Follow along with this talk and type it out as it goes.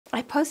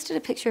I posted a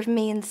picture of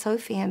me and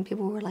Sophie and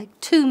people were like,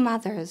 2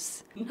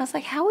 mothers. And I was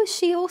like, how is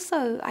she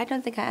also? I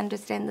don't think I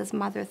understand this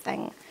mother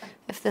thing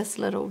if this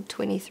little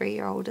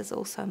 23-year-old is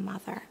also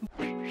mother.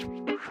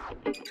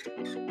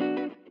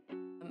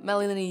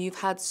 Melanie, you've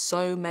had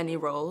so many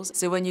roles.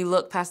 So when you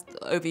look past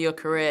over your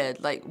career,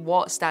 like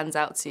what stands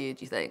out to you,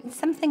 do you think?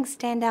 Some things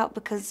stand out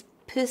because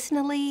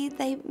personally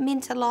they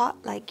meant a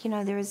lot. Like, you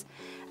know, there was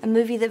a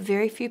movie that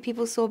very few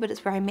people saw, but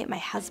it's where I met my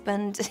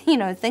husband, you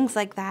know, things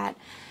like that.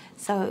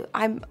 So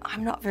I'm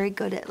not very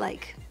good at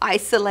like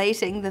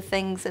isolating the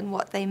things and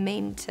what they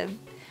mean to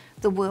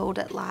the world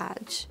at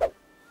large.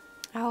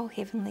 Oh,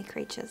 Heavenly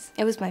Creatures.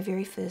 It was my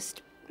very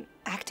first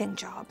acting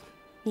job.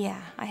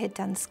 Yeah, I had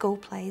done school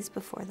plays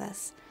before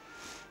this.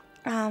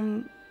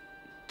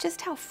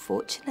 Just how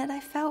fortunate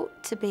I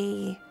felt to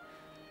be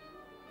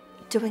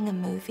doing a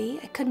movie.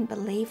 I couldn't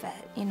believe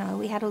it. You know,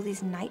 we had all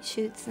these night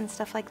shoots and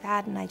stuff like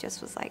that, and I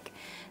just was like,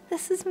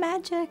 this is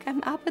magic.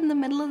 I'm up in the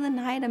middle of the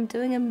night, I'm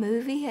doing a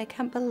movie. I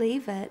can't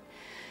believe it.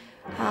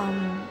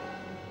 And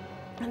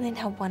then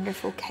how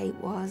wonderful Kate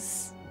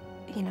was,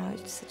 you know,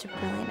 such a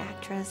brilliant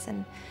actress,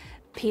 and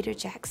Peter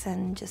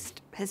Jackson,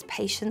 just his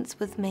patience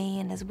with me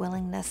and his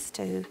willingness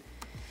to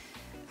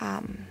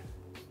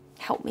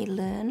help me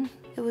learn.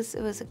 It was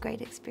a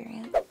great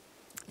experience.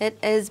 It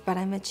is, but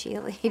I'm a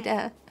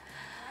cheerleader.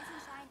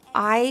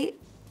 I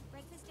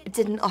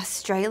did an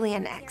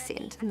Australian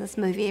accent in this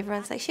movie.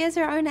 Everyone's like, she has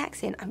her own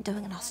accent. I'm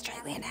doing an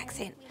Australian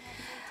accent.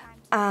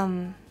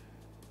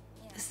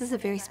 This is a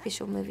very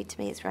special movie to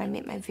me. It's where I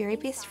met my very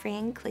best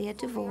friend, Claire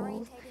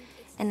Duvall,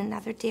 and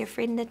another dear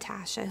friend,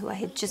 Natasha, who I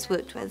had just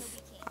worked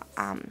with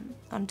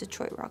on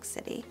Detroit Rock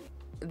City.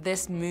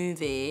 This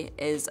movie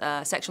is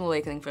a sexual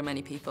awakening for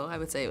many people. I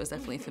would say it was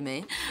definitely for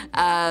me.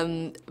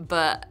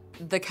 But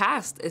the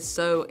cast is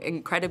so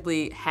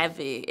incredibly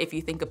heavy if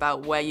you think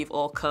about where you've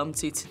all come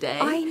to today.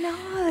 I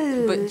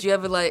know. But do you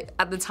ever, like,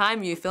 at the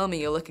time you're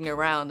filming, you're looking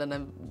around,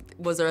 and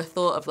was there a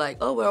thought of like,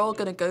 oh, we're all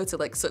gonna go to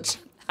like such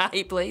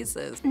high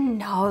places?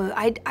 No,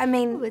 I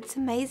mean, it's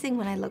amazing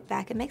when I look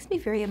back. It makes me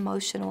very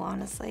emotional,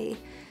 honestly,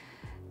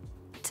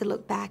 to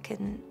look back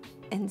and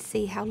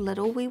see how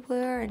little we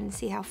were and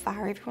see how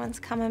far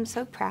everyone's come. I'm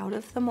so proud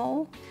of them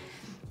all.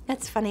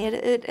 It's funny,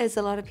 it is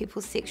a lot of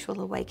people's sexual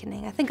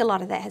awakening. I think a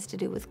lot of that has to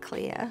do with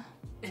Claire.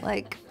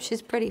 Like,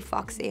 she's pretty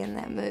foxy in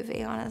that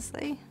movie,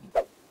 honestly.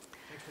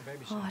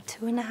 Oh,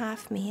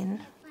 2.5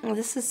 Men. Well,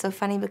 this is so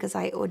funny because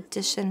I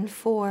auditioned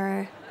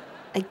for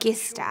a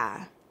guest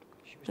star.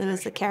 It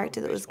was a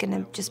character that was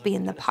gonna just be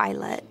in the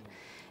pilot.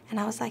 And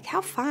I was like,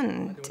 how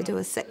fun to do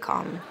a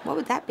sitcom. What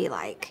would that be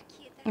like?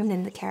 And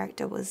then the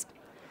character was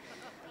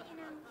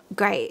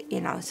great, you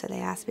know, so they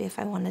asked me if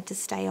I wanted to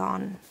stay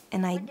on,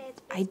 and I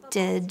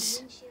did.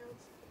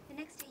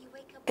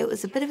 It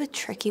was a bit of a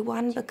tricky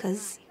one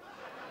because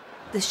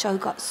the show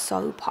got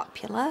so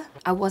popular.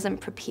 I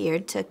wasn't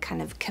prepared to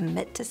kind of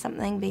commit to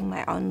something being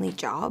my only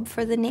job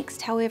for the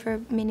next however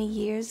many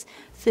years.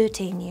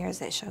 13 years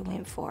that show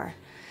went for.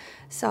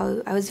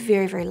 So I was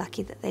very, very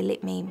lucky that they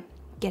let me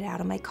get out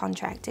of my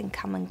contract and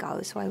come and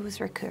go. So I was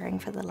recurring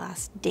for the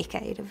last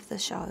decade of the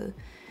show,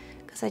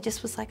 because I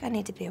just was like, I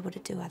need to be able to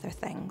do other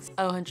things.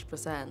 Oh,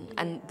 100%.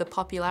 And the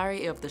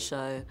popularity of the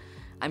show,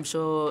 I'm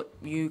sure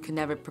you can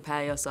never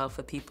prepare yourself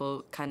for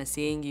people kind of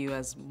seeing you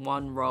as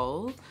one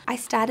role. I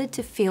started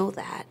to feel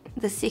that.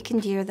 The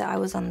second year that I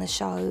was on the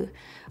show,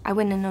 I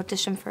went and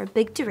auditioned for a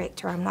big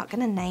director. I'm not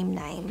gonna name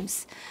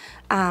names.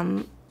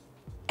 And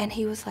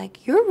he was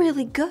like, you're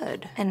really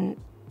good. And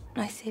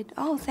I said,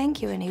 oh,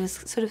 thank you. And he was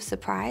sort of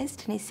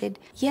surprised. And he said,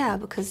 yeah,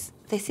 because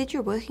they said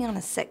you're working on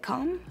a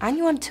sitcom. Aren't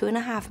you on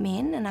 2.5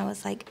 Men? And I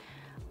was like,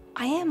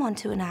 I am on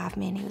 2.5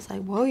 Men. He was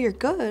like, well, you're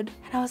good.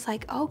 And I was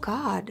like, oh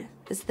God,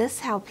 is this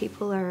how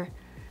people are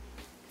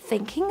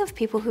thinking of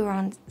people who are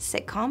on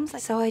sitcoms?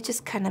 So I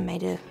just kind of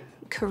made a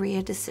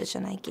career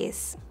decision, I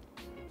guess.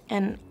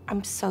 And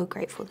I'm so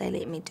grateful they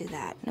let me do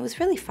that. And it was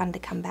really fun to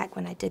come back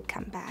when I did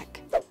come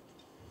back.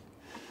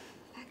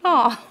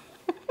 Oh,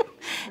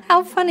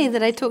 how funny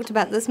that I talked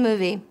about this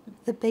movie,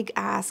 The Big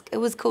Ask. It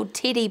was called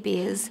Teddy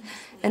Bears,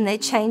 and they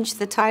changed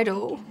the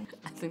title.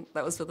 I think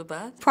that was for the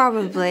best.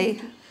 Probably.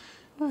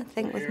 Well, I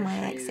think with my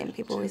accent,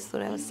 people always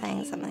thought I was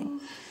saying something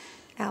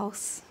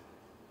else.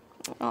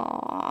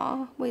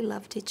 Aw, we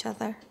loved each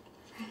other.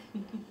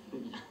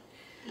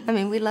 I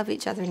mean, we love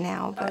each other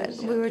now, but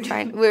we were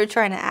trying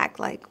to act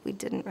like we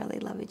didn't really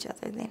love each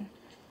other then.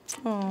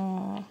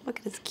 Oh, look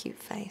at his cute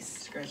face.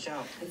 It's a great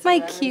show.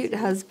 My cute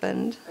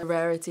husband. A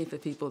rarity for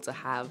people to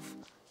have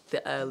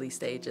the early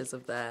stages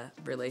of their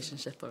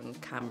relationship on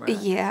camera.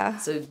 Yeah.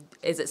 So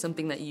is it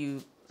something that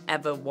you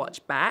ever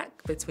watch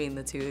back between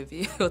the two of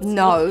you?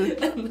 No.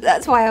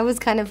 That's why I was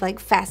kind of like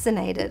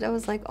fascinated. I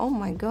was like, oh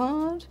my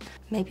God.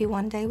 Maybe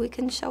one day we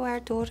can show our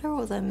daughter,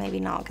 although maybe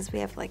not, because we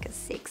have like a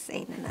sex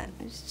scene in it.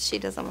 She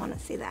doesn't want to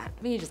see that.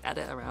 I mean, you just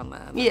edit around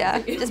there. Yeah,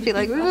 just be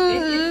like,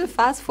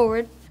 fast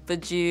forward.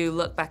 But do you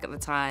look back at the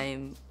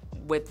time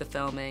with the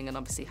filming and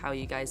obviously how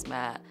you guys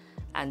met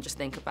and just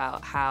think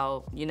about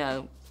how, you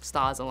know,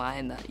 stars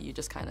align that you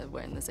just kind of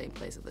were in the same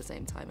place at the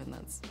same time and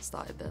that's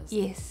started this.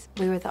 Yes,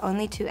 we were the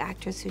only two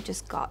actors who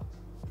just got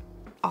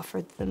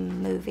offered the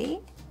movie.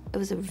 It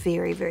was a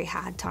very, very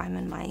hard time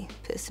in my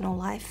personal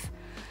life.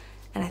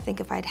 And I think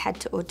if I'd had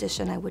to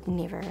audition, I would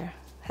never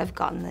have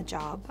gotten the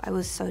job. I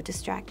was so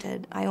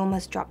distracted. I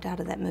almost dropped out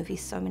of that movie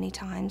so many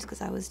times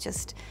because I was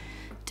just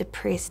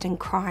depressed and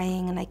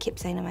crying, and I kept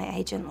saying to my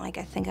agent, like,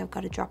 I think I've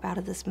got to drop out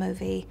of this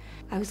movie.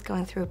 I was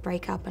going through a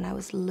breakup and I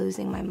was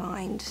losing my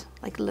mind,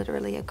 like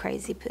literally a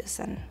crazy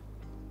person.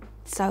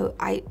 So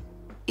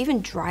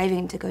even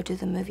driving to go do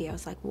the movie, I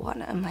was like, what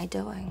am I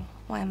doing?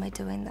 Why am I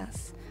doing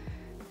this?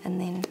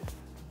 And then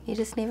you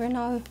just never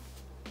know.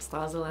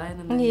 Stars align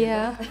and then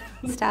yeah,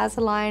 stars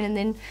align, and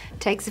then it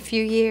takes a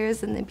few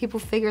years and then people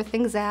figure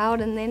things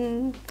out and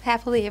then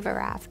happily ever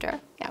after.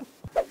 Yeah.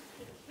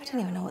 I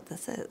don't even know what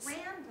this is.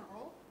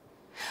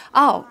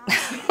 Oh,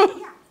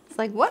 it's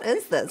like, what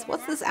is this?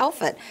 What's this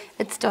outfit?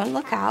 It's Don't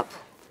Look Up.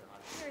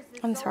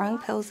 I'm throwing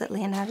pills at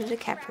Leonardo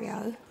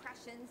DiCaprio.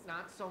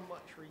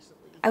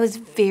 I was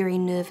very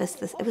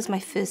nervous. It was my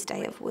first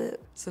day of work.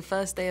 So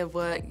first day of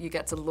work, you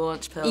get to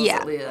launch pills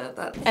at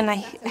Leo. And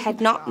I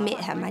had not met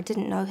him. I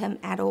didn't know him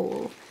at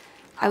all.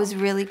 I was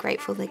really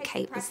grateful that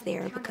Kate was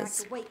there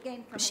because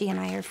she and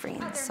I are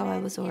friends. So I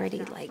was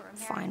already like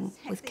fine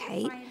with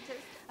Kate.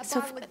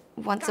 So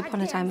once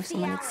upon a time, if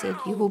someone had said,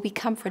 you will be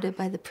comforted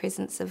by the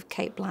presence of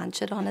Kate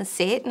Blanchett on a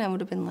set, and I would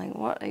have been like,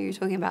 what are you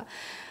talking about?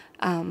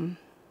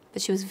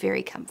 But she was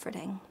very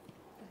comforting.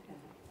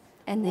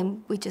 And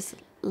then we just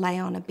lay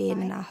on a bed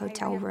in our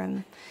hotel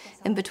room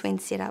in between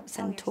setups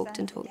and talked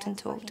and talked and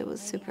talked. It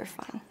was super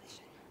fun.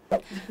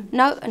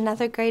 No,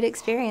 another great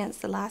experience,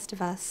 The Last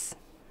of Us.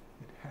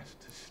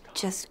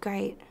 Just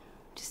great.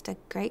 Just a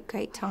great,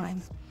 great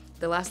time.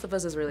 The Last of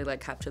Us has really like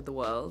captured the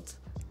world.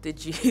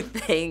 Did you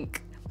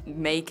think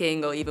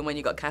making, or even when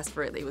you got cast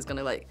for it, that it was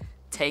gonna like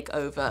take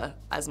over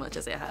as much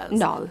as it has?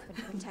 No.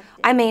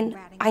 I mean,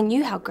 I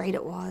knew how great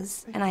it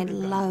was, and I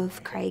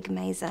love Craig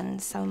Mazin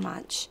so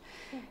much.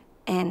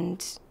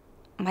 And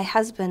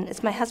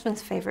it's my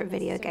husband's favorite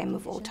video game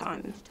of all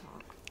time.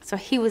 So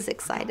he was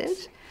excited.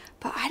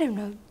 But I don't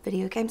know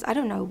video games. I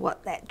don't know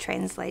what that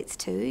translates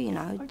to, you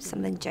know,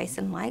 something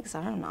Jason likes,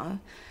 I don't know.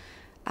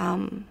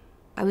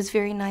 I was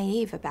very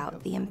naive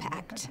about the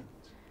impact.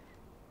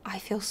 I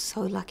feel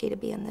so lucky to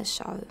be in this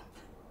show.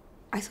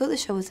 I thought the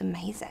show was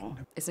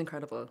amazing. It's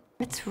incredible.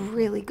 It's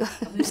really good.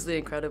 It's really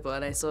incredible,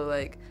 and I saw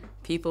like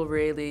people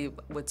really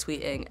were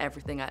tweeting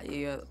everything at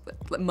you.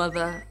 Like,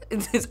 Mother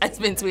has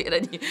been tweeting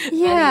at you.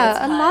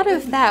 Yeah, a lot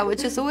of that,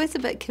 which is always a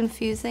bit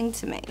confusing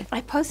to me.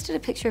 I posted a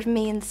picture of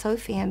me and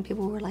Sophie, and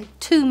people were like,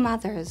 2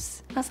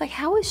 mothers. I was like,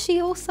 how is she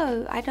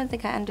also? I don't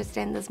think I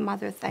understand this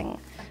mother thing.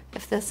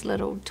 If this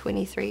little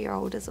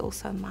 23-year-old is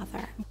also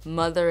mother.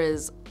 Mother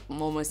is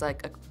almost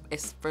like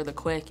it's for the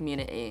queer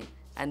community,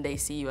 and they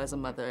see you as a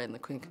mother in the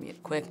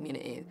queer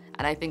community.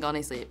 And I think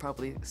honestly it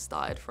probably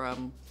started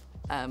from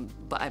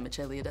But I'm a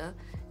Cheerleader.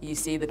 You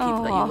see the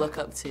people that you look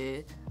up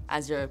to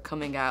as you're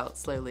coming out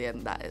slowly,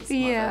 and that is mother.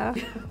 Yeah,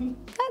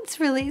 that's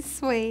really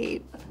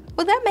sweet.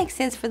 Well, that makes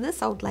sense for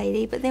this old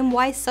lady, but then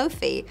why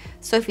Sophie?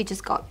 Sophie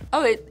just got...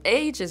 Oh,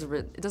 age is,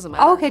 it doesn't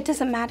matter. Oh, okay, it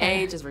doesn't matter.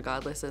 Age is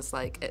regardless,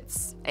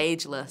 it's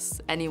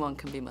ageless. Anyone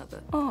can be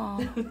mother.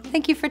 Oh,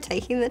 thank you for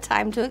taking the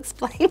time to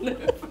explain.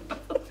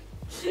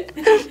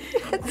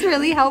 It's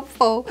really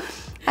helpful.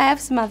 I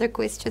have some other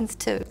questions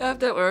too. Oh,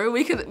 don't worry,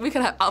 we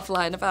can have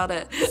offline about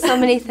it. So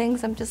many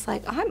things, I'm just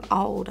like, I'm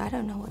old, I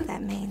don't know what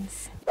that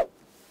means.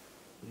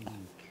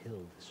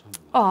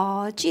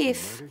 Oh,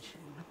 Jeff.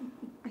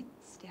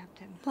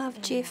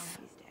 Love Jeff.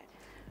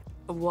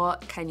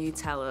 What can you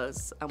tell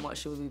us, and what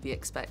should we be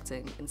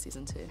expecting in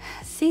season 2?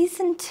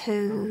 Season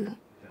 2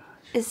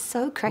 is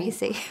so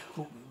crazy.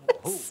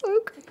 It's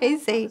so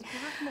crazy.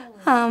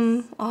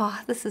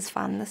 Oh, this is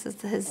fun. This is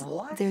his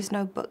There's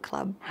No Book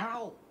Club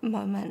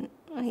moment.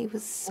 He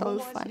was so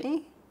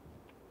funny.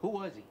 Who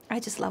was he? I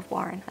just love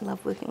Warren. I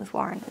love working with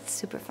Warren. It's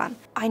super fun.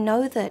 I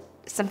know that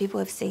some people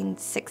have seen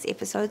 6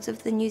 episodes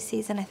of the new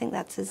season. I think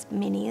that's as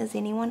many as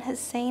anyone has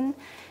seen.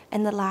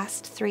 And the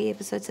last 3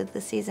 episodes of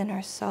the season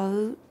are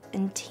so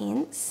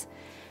intense.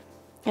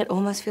 It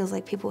almost feels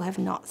like people have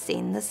not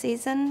seen the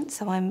season.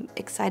 So I'm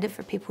excited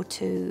for people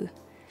to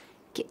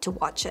get to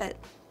watch it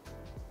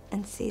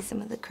and see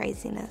some of the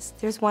craziness.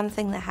 There's one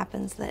thing that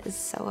happens that is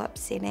so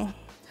upsetting.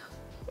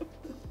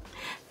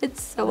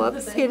 It's so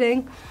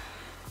upsetting.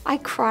 I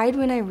cried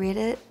when I read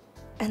it,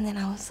 and then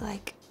I was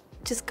like,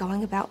 just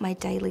going about my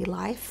daily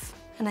life,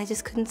 and I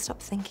just couldn't stop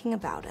thinking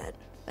about it.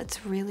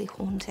 It's really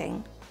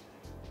haunting.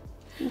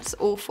 It's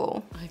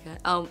awful. Okay,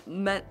 I'll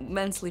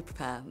mentally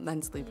prepare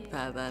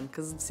then,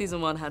 because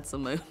season 1 had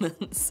some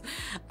moments.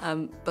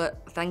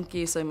 But thank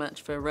you so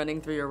much for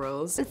running through your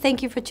roles.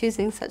 Thank you for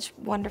choosing such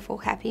wonderful,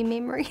 happy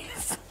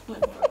memories.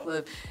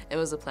 It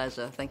was a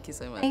pleasure. Thank you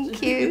so much.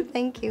 Thank you.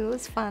 Thank you. It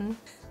was fun.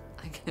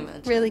 I can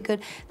imagine. Really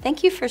good.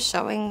 Thank you for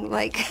showing,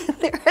 like,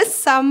 there are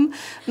some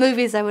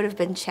movies I would have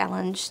been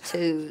challenged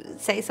to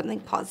say something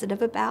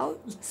positive about.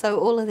 So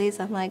all of these,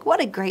 I'm like,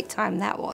 what a great time that was.